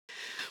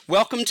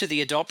Welcome to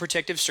the Adult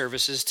Protective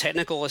Services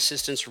Technical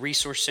Assistance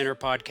Resource Center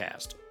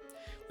podcast.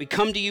 We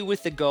come to you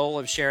with the goal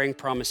of sharing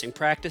promising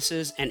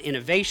practices and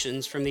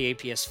innovations from the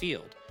APS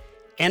field,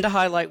 and to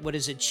highlight what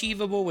is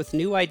achievable with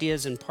new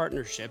ideas and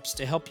partnerships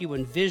to help you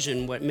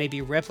envision what may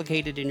be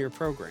replicated in your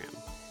program.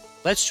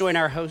 Let's join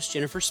our host,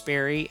 Jennifer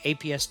Spoeri,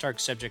 APS TARC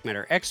subject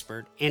matter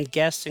expert, and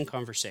guests in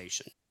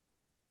conversation.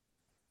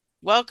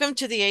 Welcome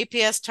to the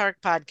APS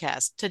TARC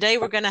podcast. Today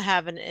we're going to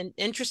have an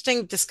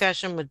interesting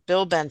discussion with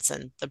Bill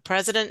Benson, the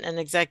President and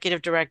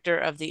Executive Director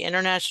of the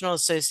International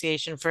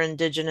Association for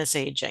Indigenous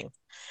Aging.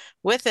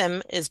 With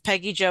him is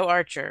Peggy Jo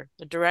Archer,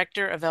 the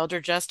Director of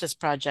Elder Justice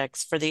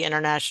Projects for the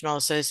International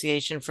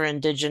Association for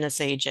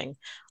Indigenous Aging,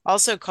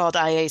 also called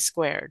IA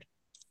Squared.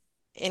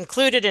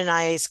 Included in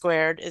IA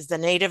Squared is the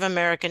Native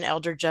American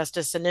Elder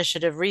Justice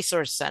Initiative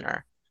Resource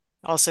Center,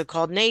 also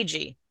called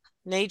NAEJI.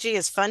 NAEJI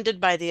is funded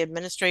by the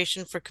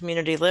Administration for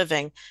Community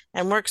Living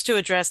and works to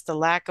address the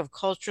lack of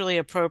culturally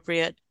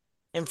appropriate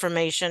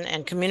information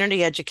and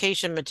community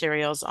education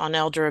materials on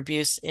elder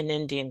abuse in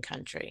Indian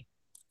country.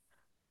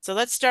 So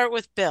let's start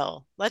with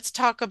Bill. Let's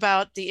talk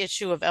about the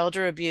issue of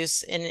elder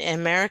abuse in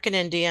American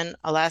Indian,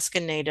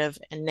 Alaskan Native,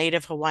 and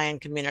Native Hawaiian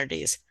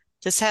communities.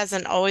 This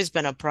hasn't always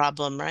been a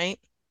problem, right?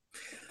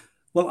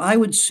 Well, I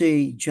would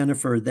say,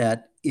 Jennifer,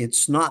 that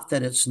it's not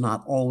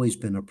always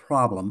been a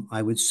problem.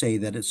 I would say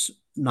that it's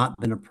not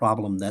been a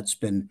problem that's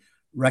been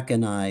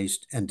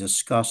recognized and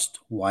discussed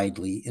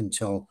widely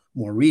until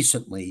more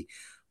recently.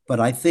 But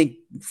I think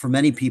for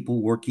many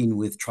people working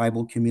with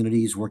tribal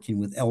communities, working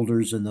with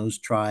elders in those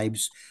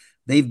tribes,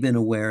 they've been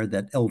aware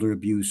that elder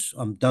abuse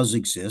does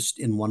exist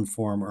in one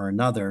form or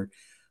another,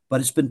 but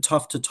it's been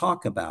tough to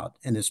talk about.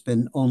 And it's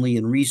been only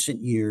in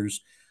recent years,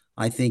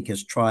 I think,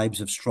 as tribes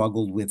have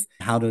struggled with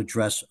how to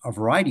address a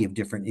variety of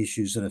different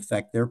issues that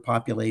affect their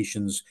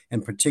populations,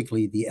 and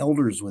particularly the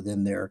elders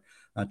within their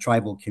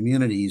tribal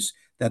communities,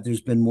 that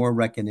there's been more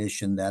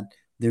recognition that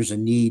there's a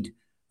need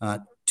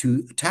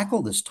to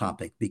tackle this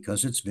topic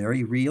because it's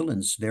very real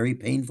and it's very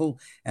painful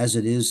as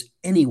it is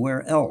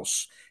anywhere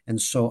else. And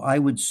so I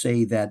would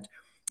say that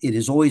it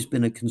has always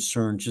been a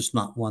concern, just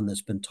not one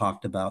that's been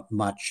talked about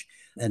much.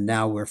 And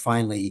now we're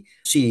finally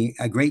seeing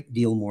a great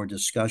deal more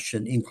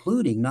discussion,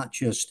 including not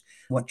just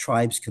what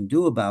tribes can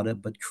do about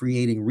it, but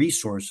creating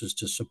resources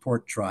to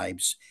support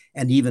tribes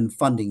and even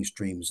funding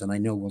streams. And I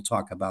know we'll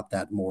talk about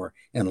that more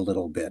in a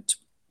little bit.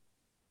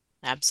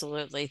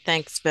 Absolutely.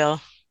 Thanks,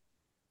 Bill.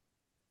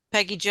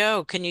 Peggy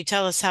Jo, can you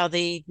tell us how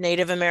the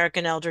Native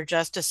American Elder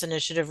Justice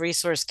Initiative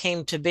resource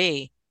came to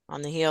be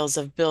on the heels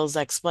of Bill's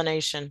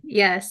explanation?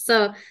 Yes.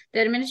 So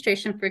the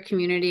Administration for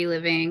Community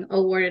Living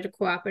awarded a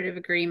cooperative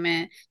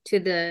agreement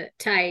to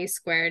IA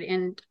Squared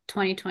in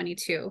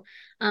 2022.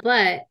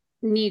 But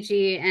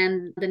NAEJI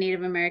and the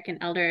Native American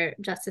Elder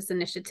Justice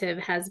Initiative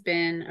has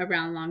been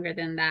around longer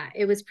than that.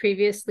 It was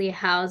previously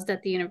housed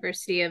at the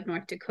University of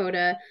North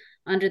Dakota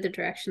under the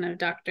direction of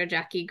Dr.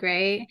 Jackie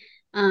Gray.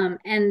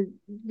 And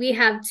we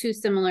have two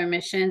similar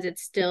missions.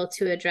 It's still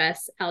to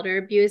address elder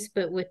abuse,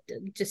 but with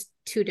just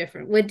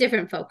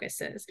different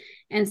focuses.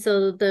 And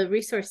so the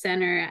Resource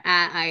Center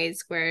at IA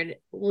Squared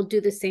will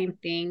do the same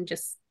thing,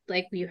 just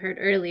like we heard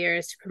earlier,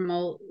 is to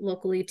promote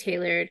locally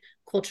tailored,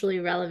 culturally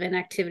relevant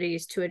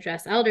activities to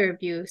address elder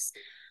abuse,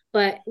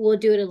 but we'll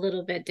do it a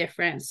little bit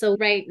different. So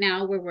right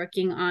now we're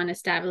working on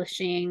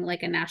establishing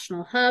like a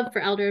national hub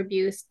for elder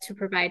abuse to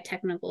provide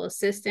technical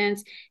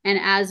assistance. And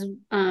as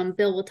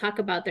Bill will talk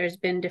about, there's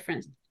been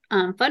different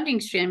funding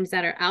streams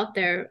that are out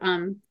there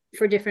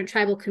for different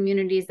tribal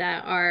communities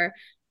that are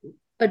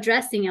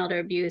addressing elder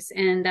abuse.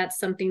 And that's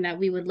something that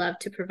we would love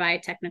to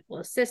provide technical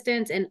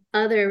assistance and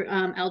other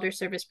elder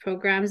service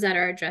programs that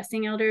are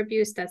addressing elder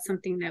abuse. That's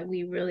something that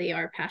we really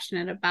are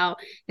passionate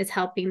about, is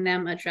helping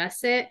them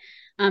address it.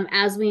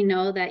 As we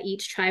know that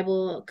each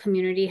tribal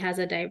community has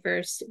a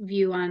diverse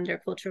view on their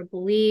cultural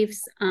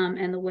beliefs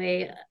and the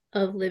way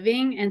of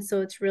living. And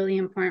so it's really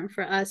important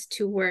for us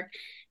to work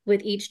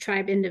with each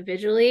tribe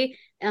individually.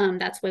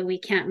 That's why we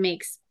can't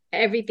make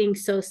everything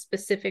so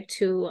specific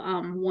to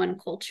one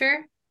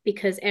culture,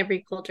 because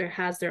every culture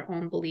has their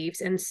own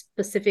beliefs, and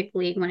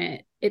specifically when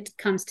it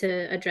comes to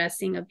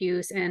addressing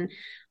abuse and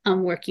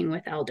working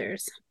with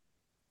elders.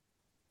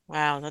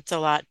 Wow, that's a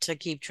lot to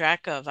keep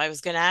track of. I was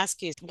going to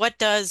ask you, what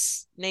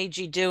does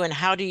NAEJI do and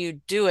how do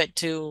you do it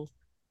to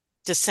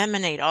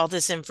disseminate all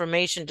this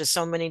information to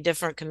so many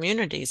different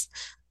communities?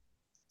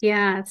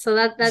 Yeah, so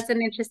that's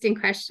an interesting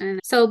question.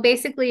 So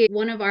basically,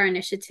 one of our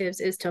initiatives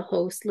is to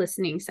host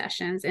listening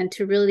sessions and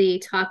to really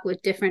talk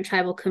with different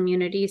tribal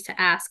communities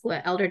to ask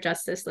what elder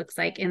justice looks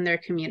like in their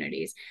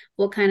communities,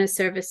 what kind of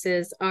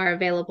services are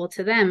available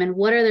to them, and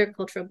what are their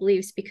cultural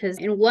beliefs. Because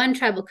in one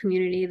tribal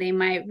community, they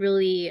might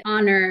really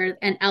honor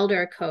an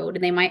elder code,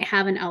 and they might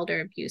have an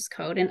elder abuse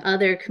code, and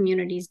other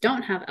communities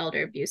don't have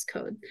elder abuse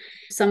code.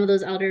 Some of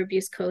those elder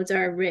abuse codes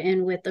are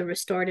written with a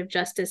restorative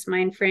justice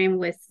mind frame,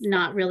 with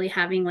not really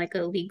having like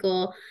a legal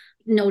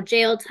no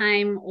jail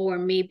time, or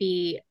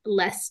maybe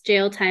less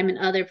jail time, and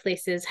other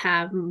places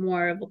have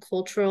more of a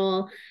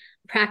cultural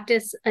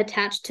practice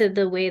attached to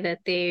the way that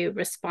they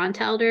respond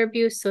to elder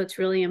abuse. So it's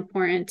really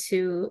important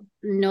to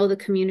know the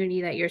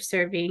community that you're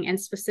serving. And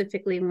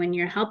specifically when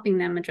you're helping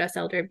them address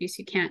elder abuse,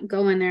 you can't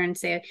go in there and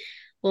say,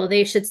 well,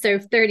 they should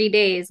serve 30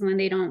 days when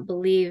they don't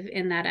believe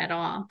in that at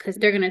all, because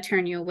they're going to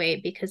turn you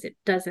away because it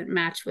doesn't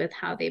match with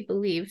how they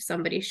believe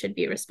somebody should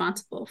be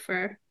responsible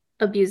for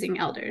abusing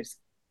elders.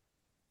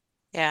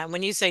 Yeah,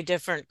 when you say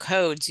different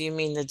codes, you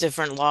mean the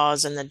different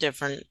laws in the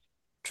different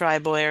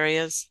tribal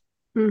areas?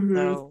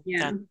 So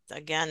Yeah.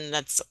 again,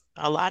 that's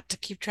a lot to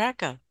keep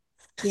track of.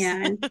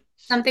 Yeah. And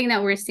something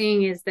that we're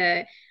seeing is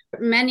that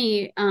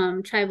many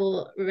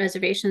tribal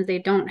reservations, they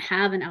don't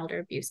have an elder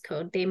abuse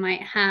code. They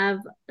might have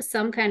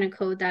some kind of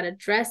code that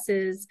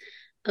addresses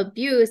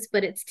abuse,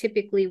 but it's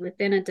typically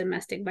within a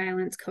domestic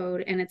violence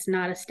code, and it's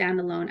not a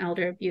standalone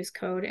elder abuse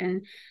code.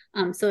 And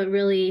so it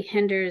really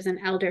hinders an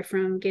elder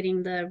from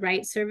getting the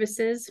right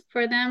services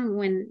for them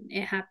when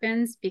it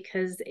happens,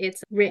 because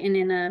it's written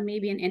in a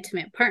maybe an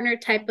intimate partner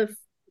type of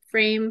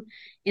frame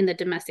in the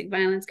domestic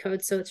violence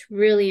code. So it's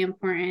really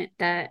important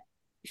that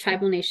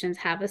tribal nations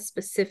have a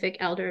specific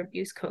elder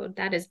abuse code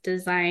that is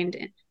designed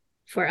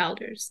for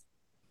elders.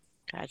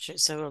 Gotcha.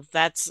 So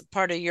that's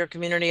part of your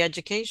community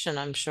education,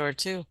 I'm sure,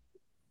 too.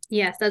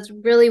 Yes, that's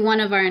really one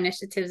of our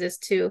initiatives, is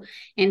to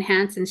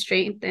enhance and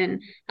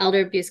strengthen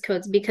elder abuse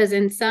codes, because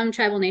in some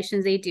tribal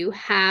nations, they do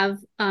have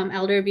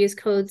elder abuse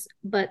codes,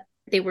 but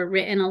they were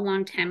written a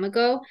long time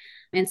ago.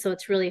 And so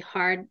it's really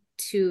hard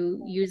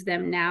to use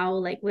them now,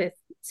 like with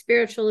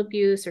spiritual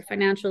abuse or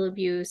financial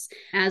abuse.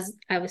 As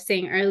I was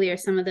saying earlier,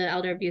 some of the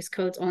elder abuse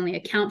codes only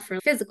account for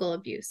physical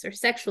abuse or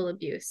sexual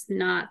abuse,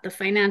 not the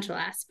financial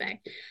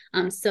aspect.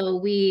 So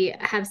we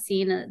have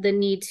seen the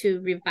need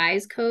to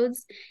revise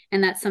codes,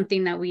 and that's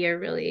something that we are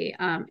really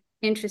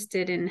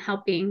interested in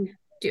helping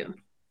do.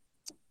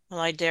 Well,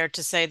 I dare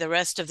to say the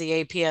rest of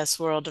the APS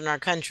world in our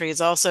country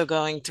is also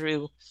going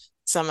through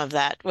some of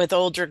that with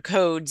older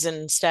codes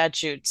and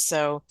statutes.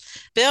 So,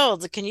 Bill,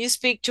 can you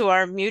speak to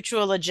our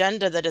mutual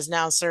agenda that has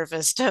now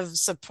surfaced of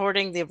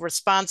supporting the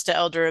response to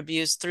elder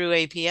abuse through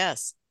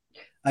APS?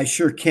 I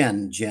sure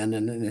can, Jen,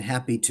 and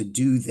happy to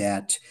do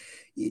that.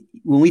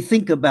 When we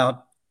think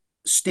about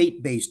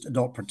state-based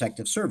adult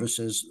protective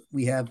services,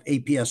 we have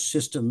APS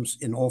systems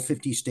in all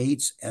 50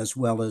 states, as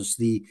well as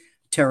the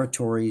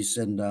territories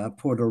and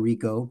Puerto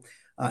Rico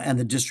and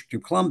the District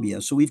of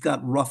Columbia. So we've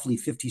got roughly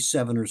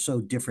 57 or so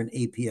different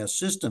APS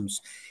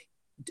systems.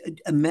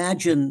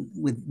 Imagine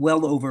with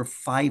well over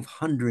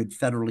 500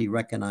 federally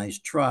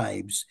recognized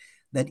tribes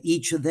that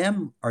each of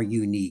them are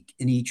unique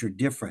and each are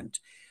different.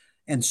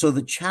 And so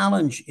the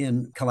challenge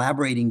in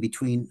collaborating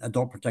between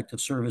adult protective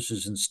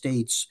services and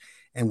states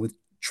and with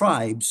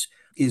tribes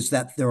is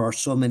that there are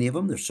so many of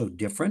them, they're so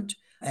different,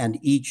 and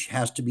each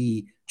has to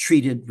be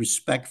treated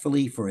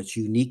respectfully for its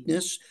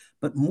uniqueness,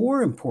 but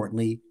more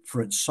importantly,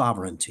 for its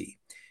sovereignty.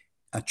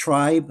 A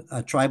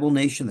tribal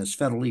nation that's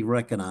federally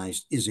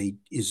recognized is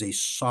a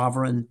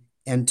sovereign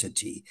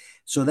entity.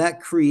 So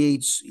that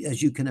creates,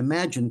 as you can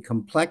imagine,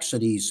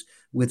 complexities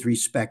with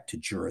respect to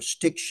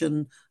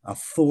jurisdiction,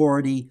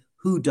 authority,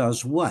 who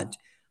does what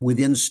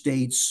within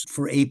states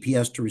for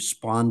APS to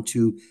respond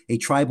to a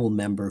tribal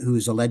member who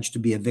is alleged to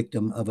be a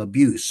victim of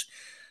abuse.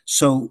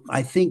 So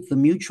I think the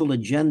mutual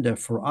agenda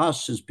for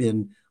us has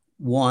been,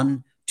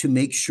 one, to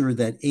make sure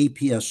that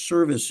APS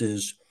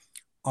services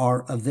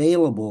are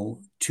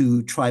available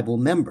to tribal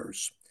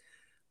members.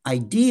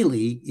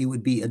 Ideally, it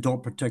would be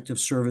adult protective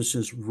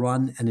services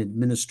run and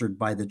administered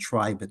by the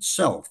tribe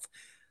itself.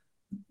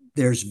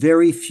 There's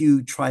very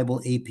few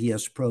tribal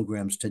APS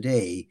programs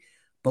today,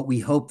 but we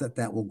hope that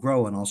that will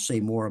grow, and I'll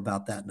say more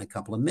about that in a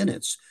couple of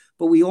minutes.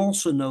 But we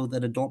also know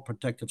that adult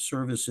protective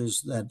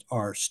services that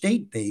are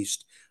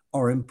state-based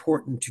are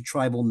important to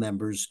tribal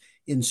members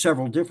in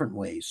several different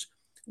ways.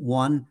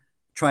 One,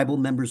 tribal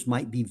members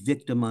might be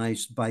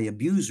victimized by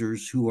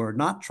abusers who are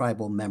not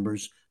tribal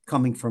members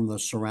coming from the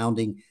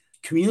surrounding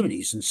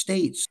communities and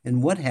states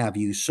and what have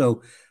you.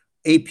 So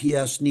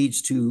APS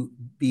needs to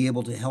be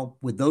able to help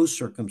with those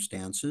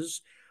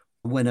circumstances.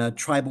 When a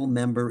tribal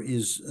member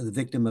is the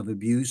victim of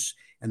abuse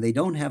and they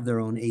don't have their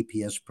own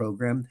APS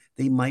program,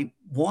 they might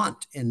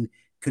want and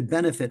could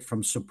benefit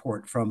from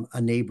support from a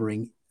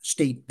neighboring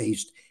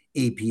state-based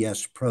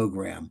APS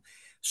program.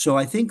 So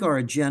I think our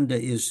agenda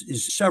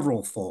is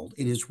several-fold.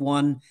 It is,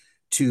 one,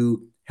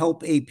 to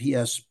help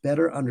APS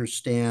better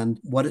understand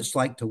what it's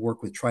like to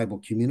work with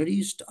tribal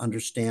communities, to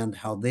understand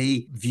how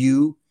they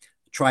view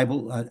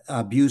tribal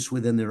abuse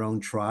within their own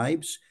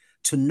tribes,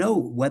 to know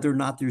whether or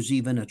not there's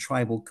even a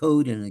tribal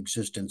code in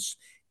existence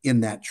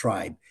in that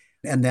tribe,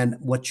 and then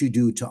what you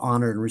do to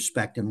honor and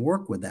respect and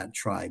work with that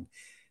tribe.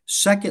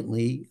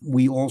 Secondly,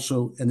 we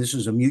also, and this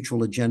is a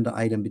mutual agenda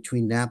item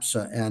between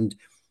NAPSA and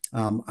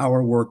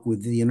our work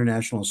with the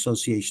International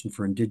Association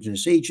for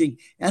Indigenous Aging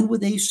and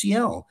with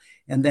ACL,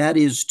 and that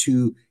is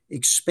to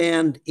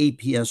expand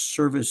APS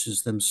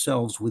services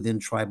themselves within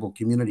tribal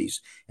communities.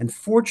 And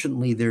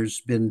fortunately, there's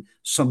been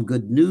some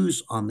good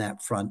news on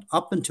that front.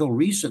 Up until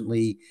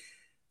recently,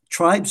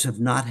 tribes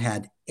have not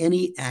had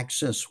any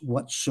access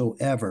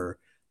whatsoever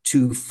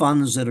to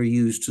funds that are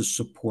used to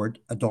support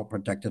adult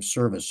protective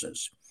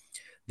services.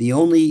 The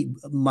only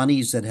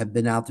monies that have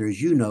been out there,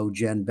 as you know,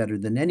 Jen, better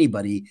than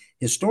anybody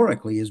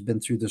historically, has been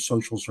through the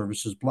Social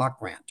Services Block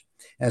Grant,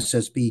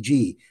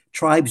 SSBG.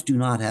 Tribes do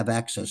not have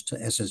access to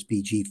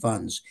SSBG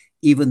funds,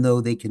 even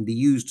though they can be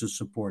used to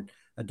support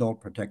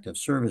adult protective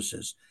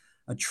services.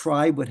 A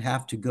tribe would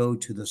have to go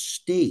to the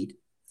state,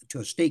 to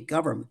a state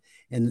government,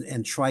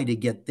 and try to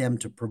get them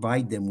to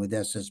provide them with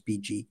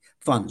SSBG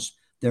funds.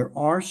 There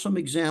are some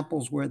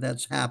examples where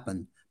that's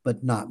happened,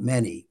 but not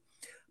many.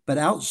 But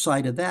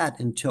outside of that,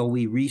 until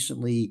we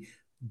recently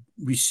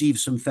received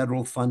some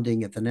federal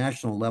funding at the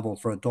national level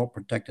for adult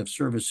protective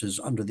services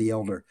under the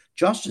Elder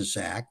Justice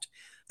Act,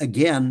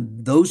 again,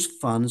 those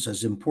funds,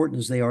 as important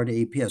as they are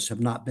to APS,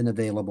 have not been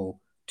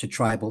available to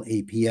tribal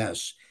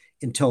APS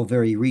until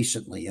very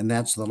recently. And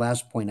that's the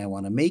last point I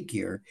want to make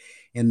here.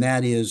 And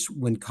that is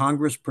when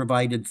Congress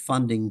provided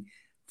funding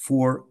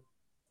for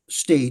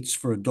states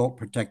for adult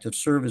protective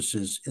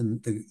services in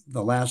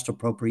the last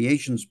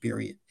appropriations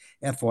period,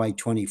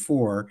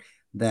 FY24,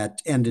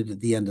 that ended at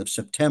the end of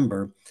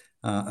September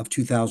of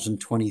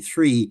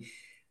 2023,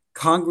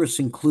 Congress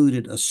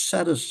included a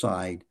set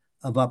aside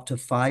of up to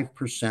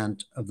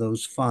 5% of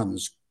those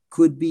funds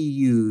could be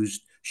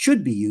used,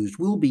 should be used,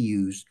 will be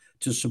used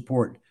to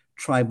support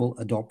tribal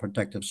adult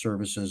protective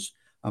services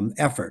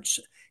efforts.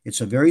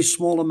 It's a very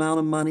small amount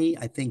of money.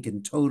 I think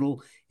in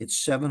total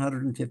it's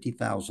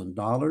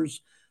 $750,000.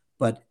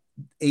 But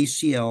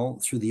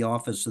ACL, through the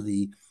Office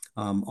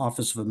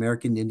of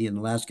American Indian,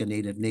 Alaska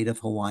Native, Native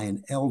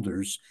Hawaiian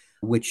Elders,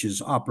 which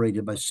is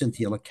operated by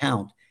Cynthia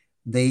LeCount,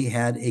 they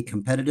had a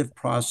competitive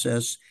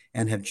process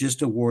and have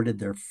just awarded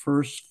their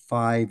first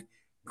 5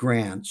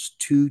 grants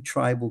to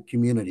tribal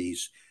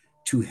communities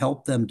to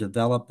help them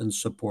develop and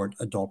support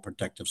adult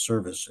protective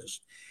services.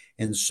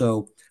 And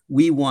so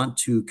we want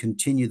to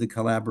continue the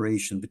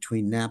collaboration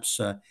between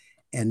NAPSA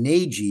and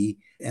NAEJI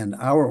and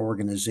our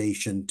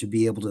organization to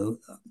be able to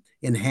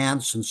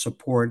enhance and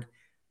support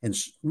and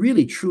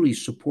really truly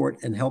support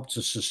and help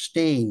to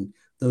sustain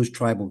those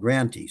tribal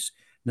grantees.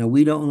 Now,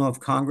 we don't know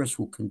if Congress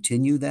will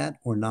continue that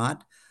or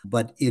not,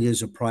 but it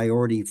is a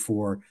priority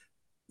for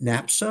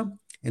NAPSA,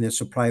 and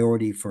it's a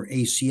priority for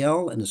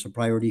ACL, and it's a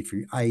priority for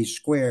IA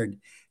Squared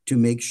to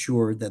make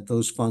sure that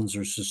those funds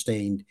are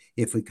sustained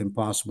if we can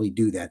possibly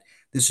do that.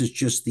 This is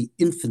just the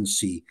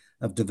infancy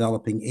of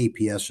developing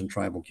APS in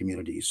tribal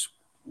communities.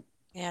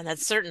 Yeah,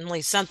 that's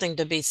certainly something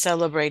to be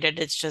celebrated.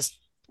 It's just,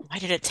 why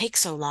did it take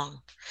so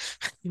long?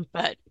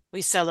 But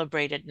we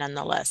celebrate it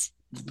nonetheless.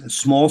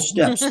 Small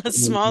steps.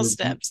 Small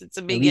steps. It's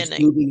a beginning. At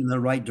least moving in the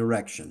right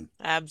direction.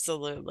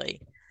 Absolutely.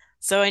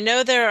 So I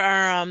know there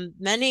are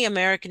many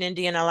American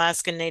Indian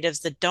Alaskan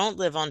Natives that don't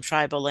live on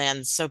tribal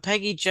lands. So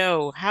Peggy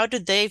Jo, how do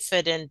they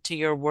fit into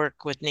your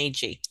work with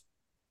NAEJI?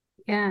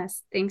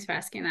 Yes, thanks for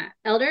asking that.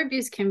 Elder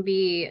abuse can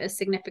be a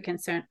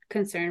significant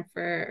concern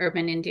for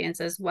urban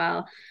Indians as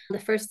well. The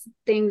first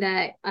thing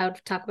that I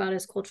would talk about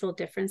is cultural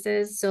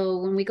differences. So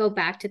when we go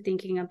back to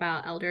thinking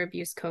about elder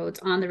abuse codes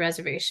on the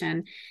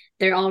reservation,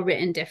 they're all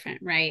written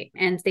different, right?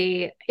 And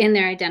they in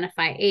there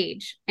identify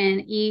age,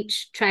 and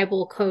each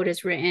tribal code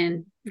is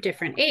written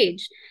different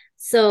age.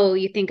 So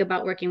you think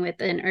about working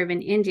with an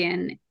urban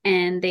Indian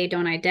and they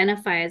don't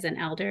identify as an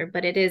elder,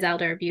 but it is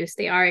elder abuse.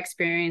 They are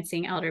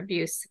experiencing elder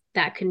abuse.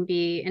 That can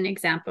be an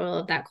example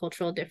of that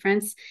cultural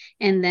difference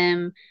in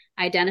them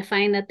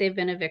identifying that they've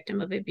been a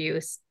victim of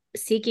abuse,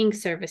 seeking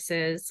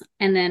services,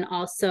 and then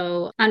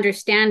also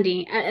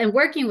understanding and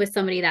working with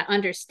somebody that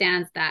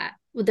understands that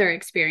their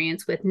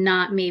experience with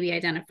not maybe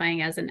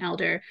identifying as an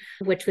elder,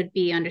 which would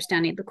be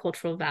understanding the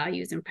cultural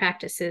values and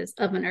practices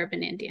of an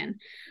urban Indian.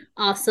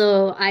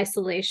 Also,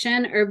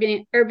 isolation,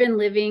 urban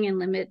living and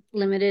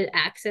limited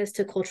access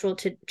to cultural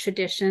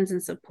traditions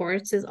and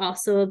supports is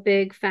also a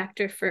big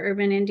factor for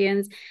urban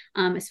Indians,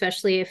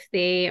 especially if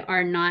they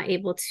are not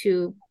able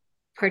to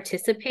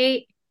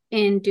participate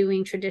in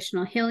doing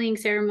traditional healing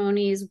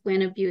ceremonies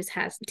when abuse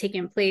has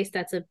taken place.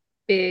 That's a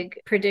big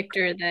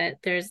predictor that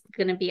there's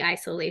going to be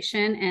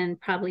isolation, and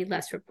probably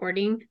less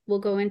reporting will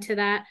go into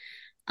that.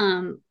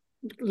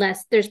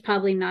 There's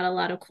probably not a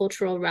lot of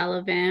cultural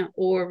relevant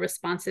or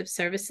responsive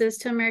services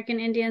to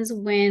American Indians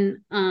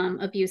when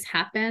abuse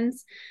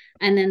happens,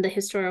 and then the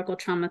historical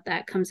trauma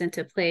that comes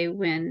into play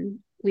when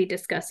we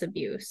discuss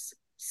abuse.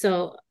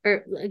 So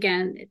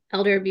again,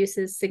 elder abuse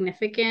is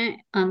significant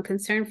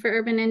concern for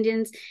urban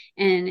Indians,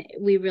 and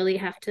we really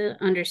have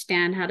to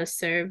understand how to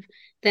serve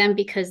them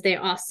because they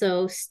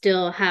also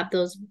still have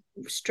those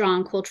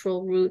strong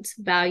cultural roots,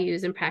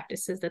 values, and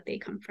practices that they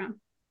come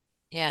from.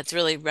 Yeah, it's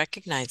really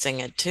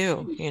recognizing it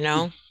too, you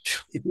know?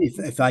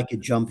 If I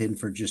could jump in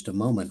for just a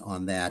moment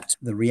on that,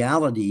 the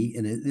reality,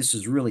 and this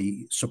is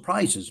really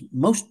surprises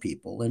most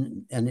people,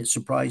 and it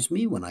surprised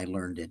me when I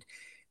learned it,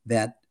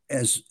 that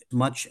as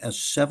much as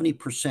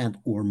 70%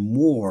 or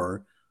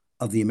more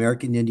of the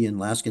American Indian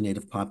Alaska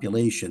Native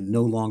population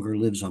no longer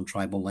lives on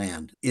tribal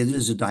land. It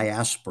is a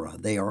diaspora.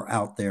 They are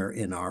out there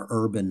in our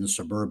urban and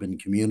suburban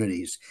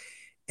communities.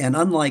 And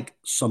unlike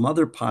some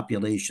other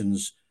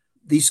populations,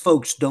 these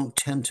folks don't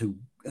tend to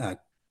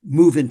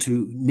move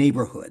into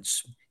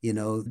neighborhoods.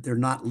 They're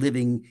not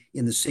living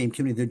in the same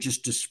community. They're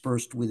just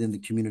dispersed within the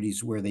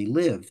communities where they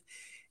live.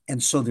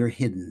 And so they're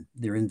hidden,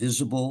 they're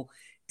invisible.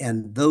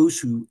 And those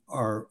who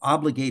are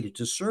obligated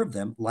to serve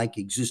them, like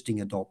existing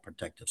adult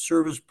protective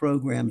service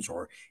programs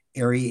or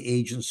area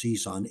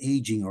agencies on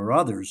aging or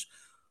others,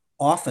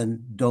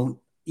 often don't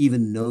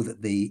even know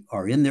that they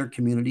are in their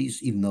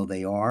communities, even though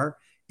they are.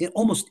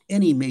 Almost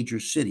any major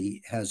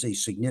city has a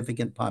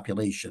significant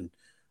population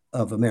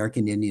of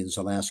American Indians,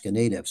 Alaska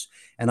Natives.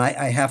 And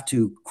I have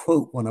to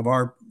quote one of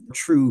our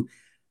true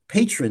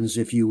patrons,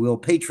 if you will,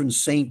 patron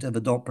saint of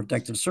adult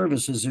protective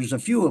services. There's a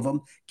few of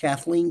them,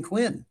 Kathleen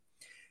Quinn.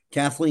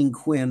 Kathleen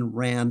Quinn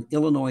ran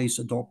Illinois'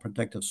 Adult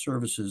Protective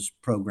Services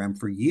program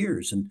for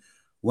years. And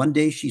one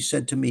day she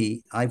said to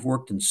me, I've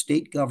worked in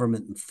state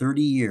government in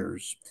 30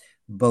 years,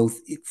 both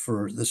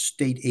for the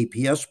state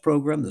APS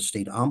program, the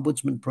state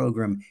ombudsman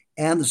program,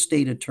 and the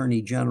state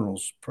attorney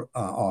general's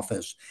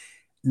office.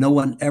 No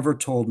one ever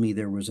told me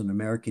there was an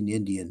American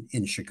Indian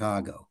in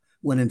Chicago,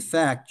 when in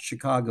fact,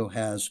 Chicago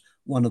has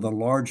one of the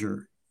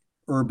larger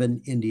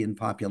urban Indian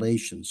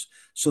populations.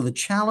 So the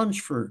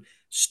challenge for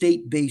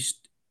state-based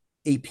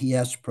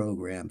APS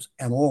programs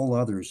and all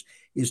others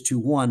is to,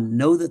 one,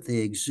 know that they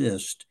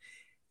exist,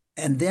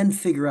 and then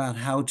figure out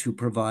how to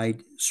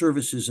provide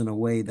services in a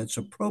way that's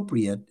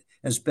appropriate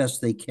as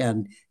best they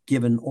can,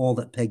 given all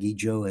that Peggy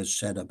Jo has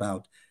said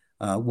about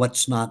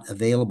what's not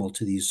available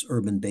to these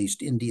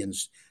urban-based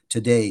Indians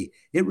today.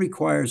 It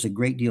requires a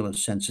great deal of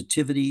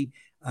sensitivity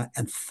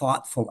and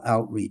thoughtful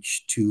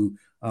outreach to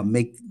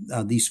make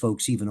these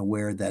folks even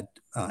aware that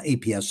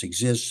APS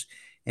exists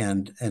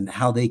and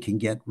how they can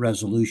get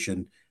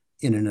resolution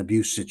in an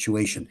abuse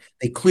situation.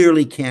 They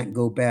clearly can't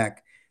go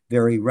back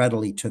very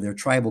readily to their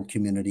tribal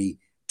community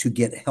to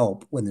get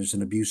help when there's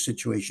an abuse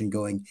situation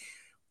going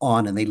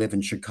on and they live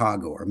in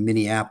Chicago or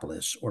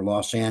Minneapolis or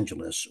Los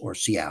Angeles or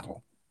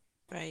Seattle.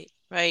 Right,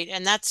 right.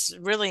 And that's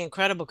really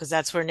incredible because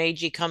that's where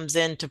NAEJI comes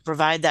in to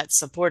provide that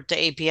support to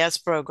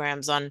APS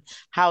programs on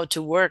how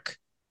to work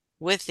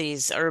with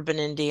these urban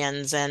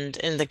Indians and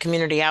in the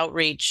community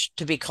outreach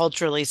to be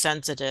culturally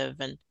sensitive.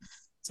 And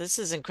so this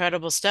is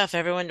incredible stuff.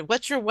 Everyone,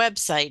 what's your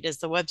website? Is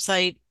the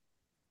website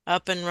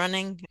up and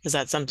running? Is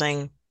that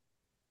something?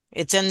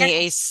 It's in the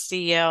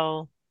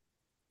ACL.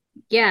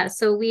 Yeah,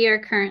 so we are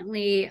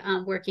currently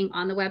working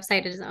on the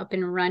website. It is up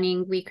and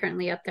running. We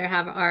currently up there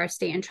have our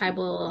state and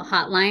tribal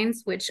hotlines,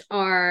 which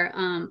are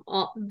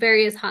all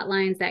various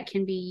hotlines that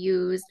can be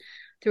used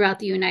throughout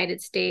the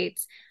United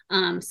States.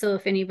 So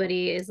if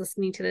anybody is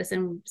listening to this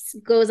and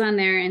goes on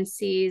there and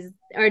sees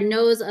or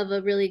knows of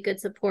a really good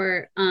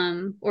support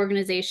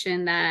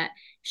organization that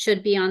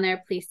should be on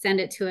there, please send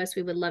it to us.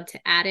 We would love to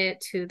add it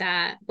to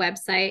that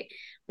website.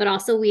 But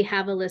also we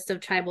have a list of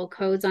tribal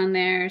codes on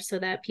there so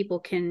that people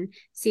can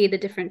see the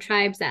different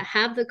tribes that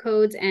have the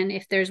codes. And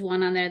if there's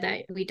one on there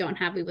that we don't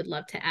have, we would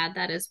love to add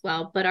that as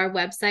well. But our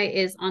website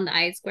is on the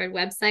I2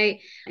 website.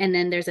 And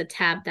then there's a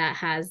tab that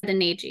has the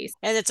NAEJI.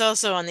 And it's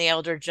also on the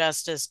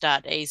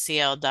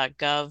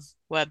elderjustice.acl.gov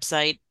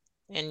website.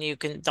 And you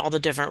can, all the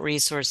different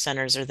resource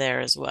centers are there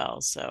as well.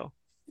 So,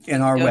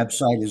 and our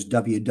website is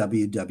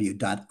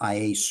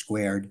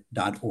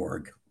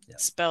www.ia2.org. Yeah.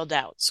 Spelled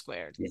out,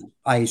 squared. Yeah,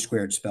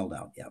 IA2 spelled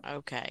out. Yeah.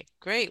 Okay,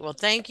 great. Well,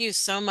 thank you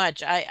so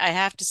much. I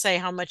have to say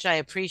how much I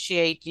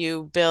appreciate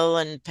you, Bill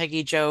and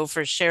Peggy Jo,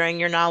 for sharing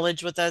your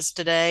knowledge with us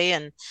today,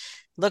 and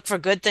look for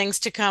good things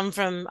to come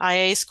from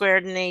IA2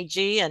 and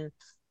NAEJI. And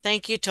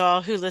thank you to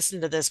all who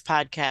listened to this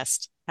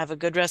podcast. Have a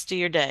good rest of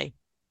your day.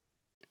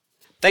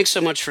 Thanks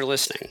so much for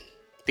listening.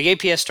 The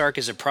APS TARC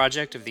is a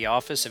project of the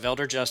Office of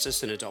Elder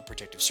Justice and Adult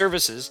Protective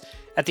Services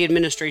at the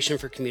Administration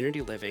for Community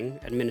Living,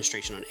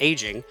 Administration on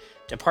Aging,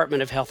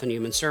 Department of Health and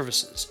Human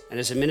Services, and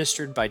is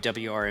administered by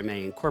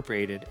WRMA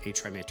Incorporated, a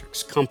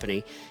Trimatrix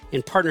company,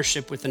 in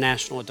partnership with the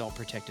National Adult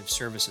Protective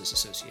Services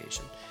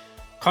Association.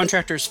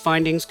 Contractors'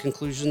 findings,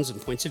 conclusions,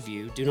 and points of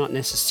view do not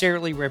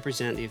necessarily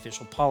represent the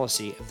official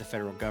policy of the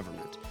federal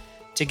government.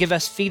 To give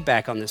us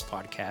feedback on this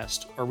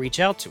podcast or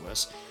reach out to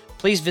us,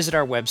 please visit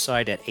our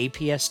website at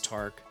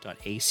apstarc.acl.gov.